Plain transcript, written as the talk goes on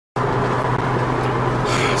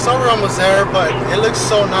so we're almost there, but it looks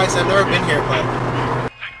so nice. I've never been here, but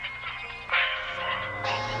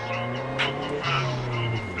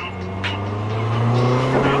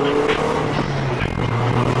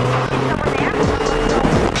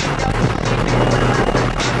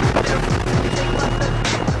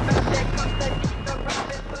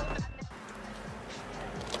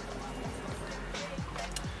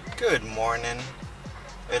good morning.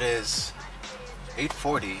 It is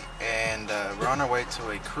 8:40 and we're on our way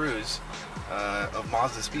to a cruise of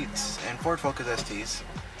MazdaSpeeds and Ford Focus STs,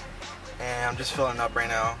 and I'm just filling up right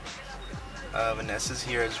now. Vanessa's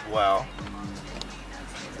here as well,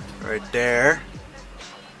 right there.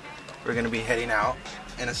 We're gonna be heading out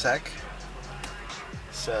in a sec,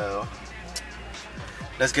 so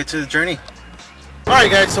let's get to the journey.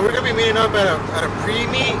 Alright guys, so we're gonna be meeting up at a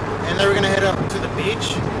pre-meet, and then we're gonna head up to the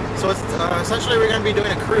beach. So it's essentially we're gonna be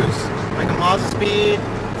doing a cruise, like a MazdaSpeed,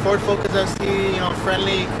 Ford Focus ST, you know,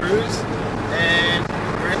 friendly cruise, and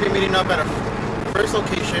we're gonna be meeting up at a first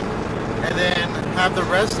location, and then have the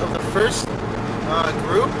rest of the first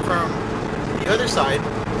group from the other side,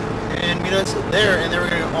 and meet us there, and then we're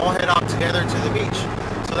gonna all head out together to the beach.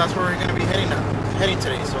 So that's where we're gonna be heading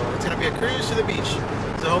today. So it's gonna be a cruise to the beach.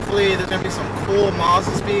 So hopefully there's gonna be some cool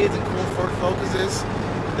MazdaSpeeds and cool Ford Focuses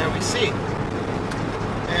that we see.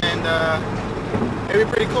 And it'll be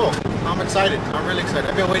pretty cool. I'm excited. I'm really excited.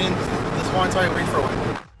 I've been waiting this whole entire week for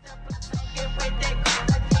one.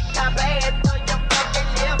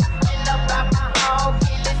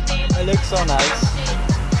 It looks so nice.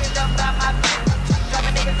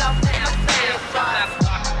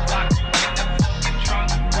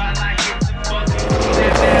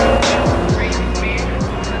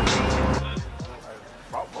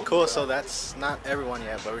 Cool, so that's not everyone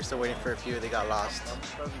yet, but we're still waiting for a few. They got lost,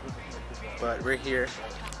 but we're here.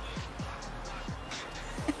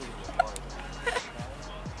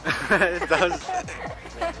 It does.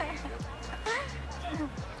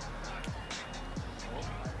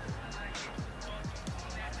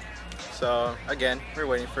 So again, we're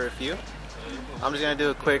waiting for a few. I'm just gonna do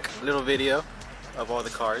a quick little video of all the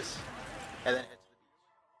cars, and then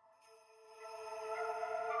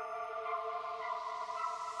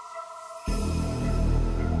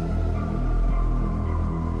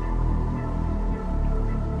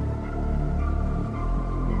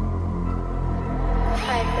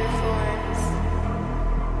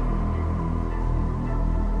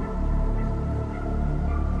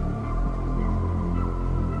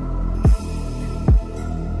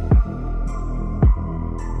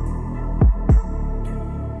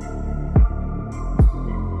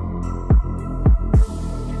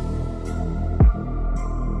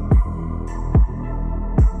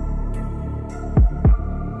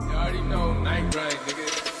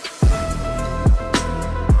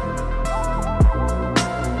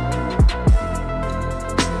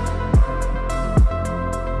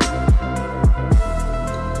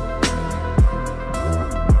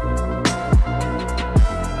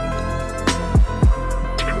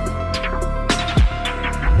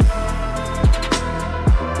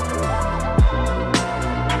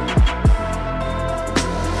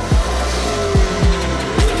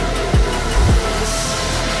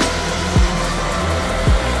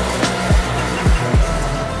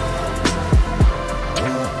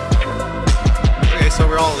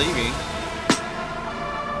we're all leaving.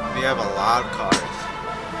 We have a lot of cars.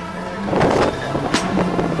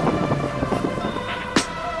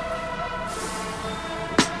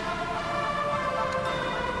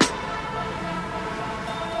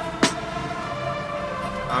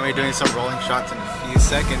 I'll be doing some rolling shots in a few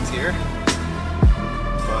seconds here,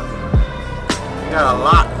 but we got a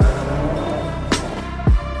lot.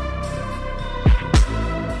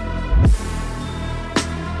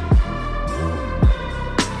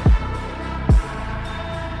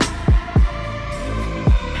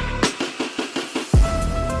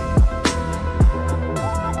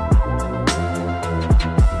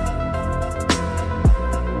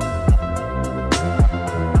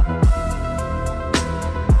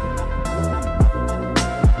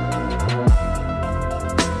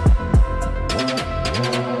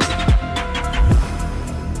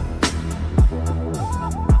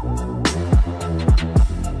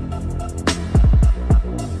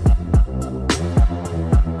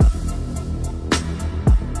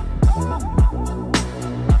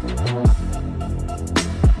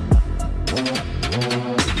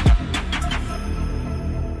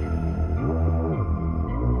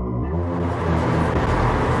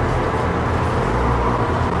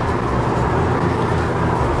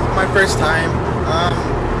 First time.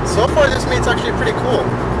 So far this meet's actually pretty cool.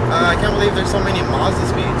 I can't believe there's so many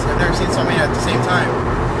MazdaSpeeds. I've never seen so many at the same time.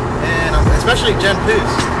 especially Gen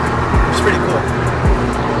 2s. It's pretty cool.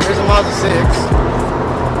 Here's a Mazda 6.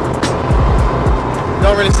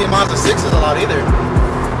 Don't really see Mazda 6s a lot either.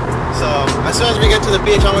 So as soon as we get to the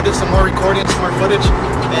beach, I'm gonna do some more recording, some more footage,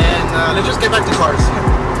 and let's just get back to cars.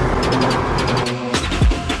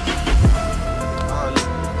 Oh,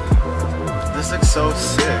 this looks so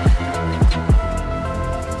sick.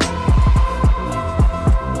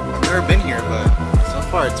 I've never been here, but so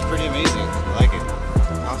far it's pretty amazing. I like it.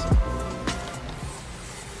 Awesome.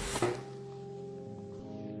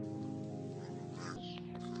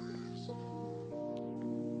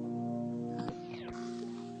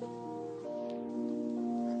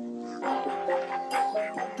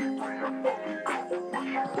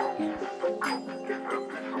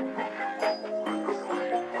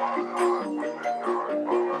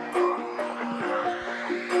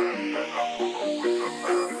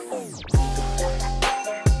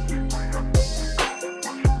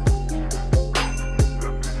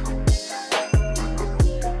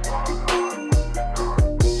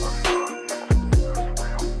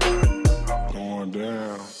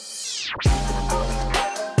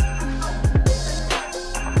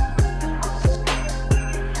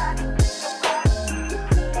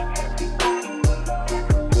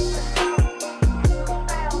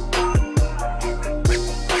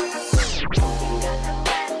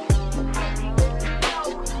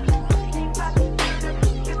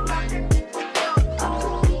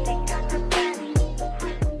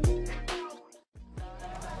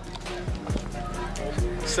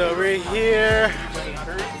 So we're here.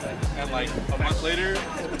 And like a month later,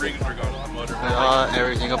 rings were gone on the motor.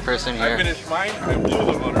 Every single person here. I finished mine, I blew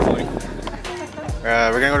the motor. Like,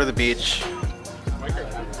 we're gonna go to the beach.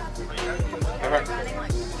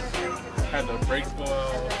 had the brakes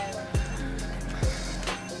spoil.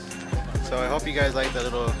 So I hope you guys like the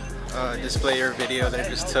little display or video that I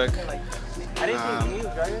just took.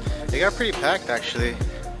 They got pretty packed actually.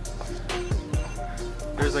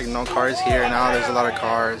 There's like no cars here now. There's a lot of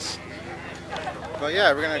cars. But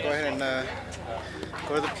yeah, we're gonna go ahead and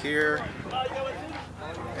go to the pier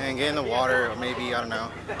and get in the water. Or maybe, I don't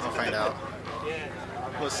know. I'll find out.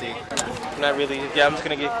 We'll see. Not really. Yeah, I'm just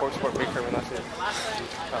gonna get cork sport breaker when that's it.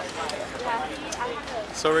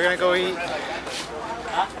 So we're gonna go eat.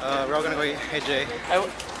 We're all gonna go eat. Hey Jay.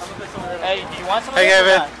 Hey, do you want some? Hey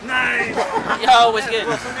Kevin. Nice. Yo, what's good?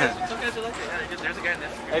 There's a guy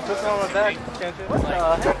next to me. Hey, put some on my back.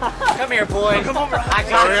 Come here, boy. Come over. I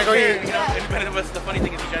got We're gonna go eat. You know, but what's the funny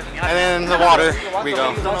thing is, you guys, And then in the water we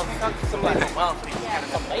go.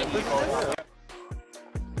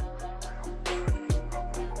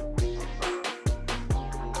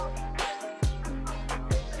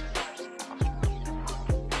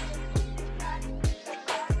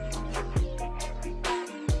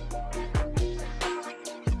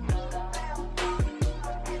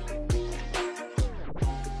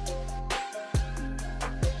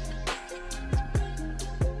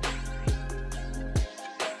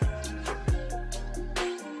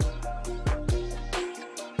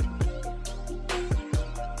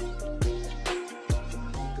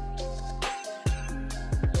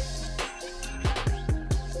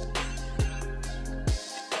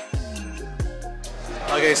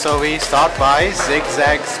 Okay, so we stopped by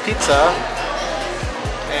Zigzag's Pizza,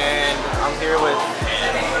 and I'm here with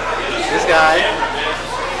this guy,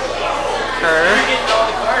 Kerr. You're getting all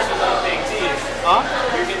the cars in that thing, too. Huh?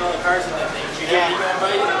 You're getting all the cars in that thing.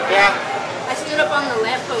 Yeah. I stood up on the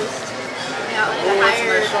lamppost. Yeah, like Oh, a that's a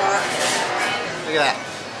higher. nice shot. Look at that.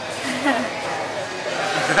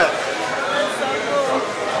 That's so cool.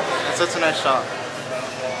 That's such a nice shot.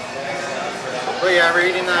 But yeah, we're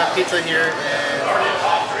eating pizza here, and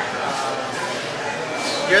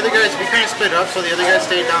the other guys, we kind of split up, so the other guys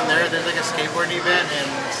stayed down there. There's like a skateboarding event and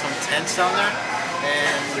some tents down there,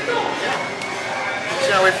 and yeah. Just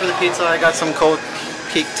gotta wait for the pizza. I got some cold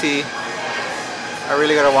peak tea. I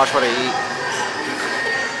really gotta watch what I eat.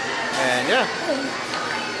 And yeah.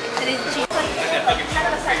 It is cheap.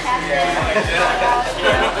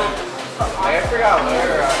 I forgot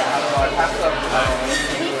where. I don't know. I passed up.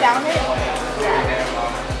 He found it?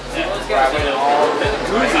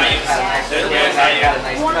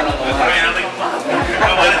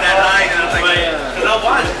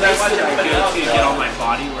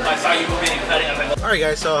 Alright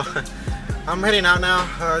guys, so I'm heading out now.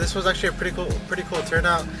 This was actually a pretty cool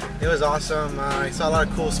turnout. It was awesome. I saw a lot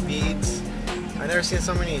of cool speeds. I've never seen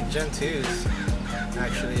so many Gen 2s.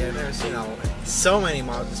 Actually, I've never seen so many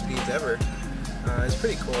MazdaSpeeds ever. It's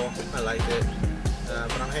pretty cool. I liked it.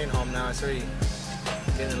 But I'm heading home now. It's already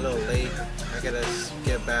getting a little late. I gotta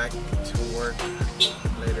get back to work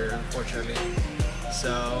later, unfortunately.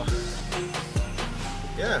 So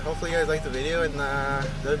yeah, hopefully you guys liked the video, and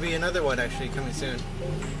there'll be another one actually coming soon.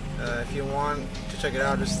 If you want to check it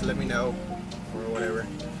out, just let me know or whatever.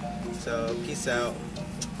 So peace out.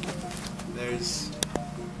 There's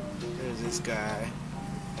this guy,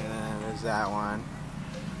 and then there's that one,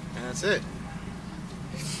 and that's it.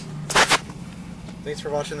 Thanks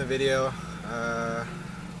for watching the video,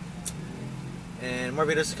 and more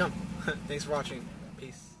videos to come. Thanks for watching.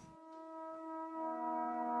 Peace.